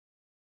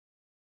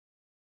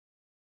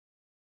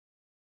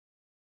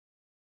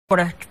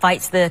Florida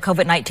fights the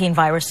COVID-19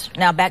 virus.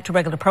 Now back to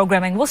regular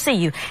programming. We'll see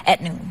you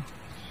at noon.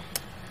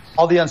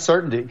 All the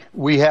uncertainty.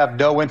 We have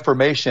no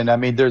information. I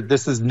mean,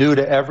 this is new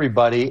to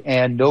everybody,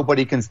 and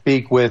nobody can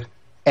speak with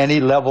any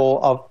level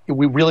of,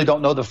 we really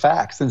don't know the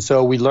facts. And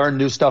so we learn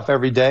new stuff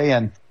every day.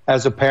 And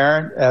as a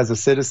parent, as a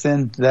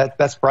citizen,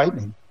 that's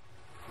frightening.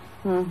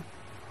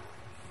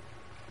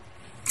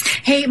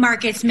 Hey,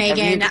 Mark, it's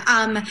Megan.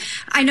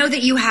 I know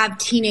that you have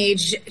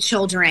teenage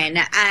children,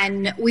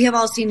 and we have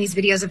all seen these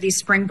videos of these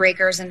spring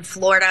breakers in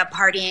Florida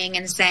partying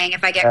and saying,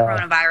 if I get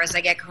coronavirus,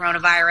 I get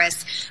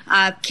coronavirus.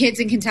 Kids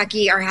in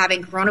Kentucky are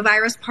having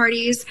coronavirus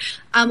parties.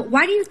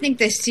 Why do you think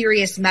this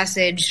serious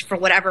message, for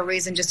whatever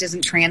reason, just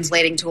isn't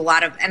translating to a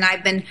lot of, and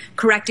I've been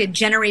corrected,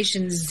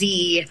 Generation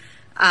Z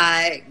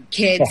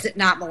kids,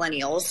 not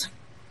millennials?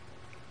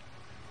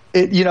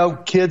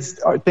 Kids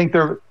think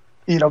they're,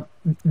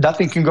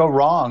 nothing can go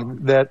wrong,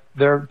 that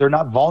they're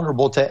not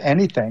vulnerable to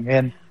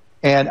anything.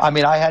 And I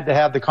mean, I had to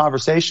have the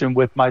conversation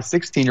with my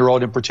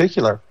 16-year-old in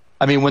particular.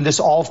 I mean, when this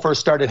all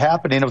first started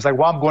happening, it was like,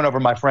 well, I'm going over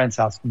to my friend's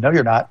house. No,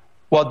 you're not.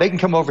 Well, they can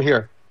come over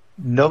here.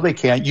 No, they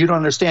can't. You don't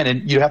understand.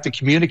 And you have to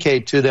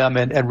communicate to them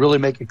and really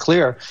make it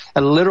clear.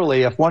 And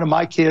literally, if one of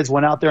my kids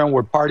went out there and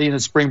were partying in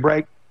spring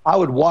break, I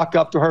would walk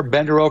up to her,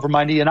 bend her over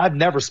my knee, and I've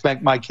never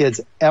spanked my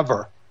kids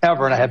ever.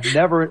 And I have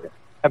never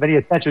have any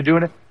intention of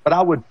doing it, but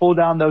I would pull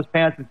down those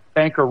pants and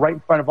spank her right in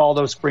front of all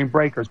those spring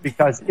breakers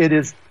because it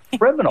is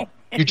criminal.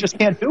 You just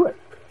can't do it.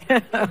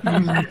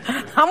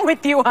 I'm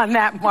with you on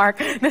that, Mark.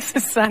 This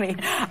is Sunny.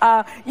 Because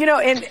I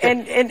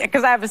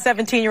have a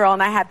 17-year-old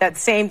and I had that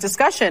same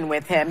discussion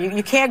with him.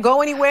 You can't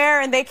go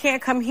anywhere and they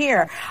can't come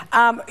here.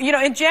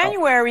 In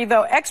January,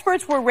 though,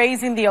 experts were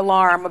raising the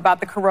alarm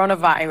about the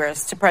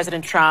coronavirus to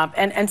President Trump,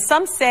 and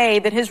some say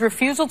that his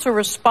refusal to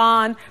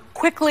respond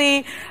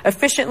quickly,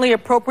 efficiently,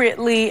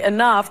 appropriately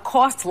enough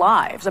costs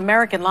lives,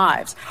 American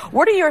lives.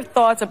 What are your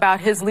thoughts about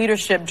his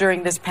leadership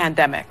during this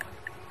pandemic?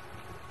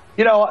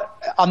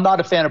 I'm not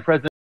a fan of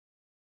President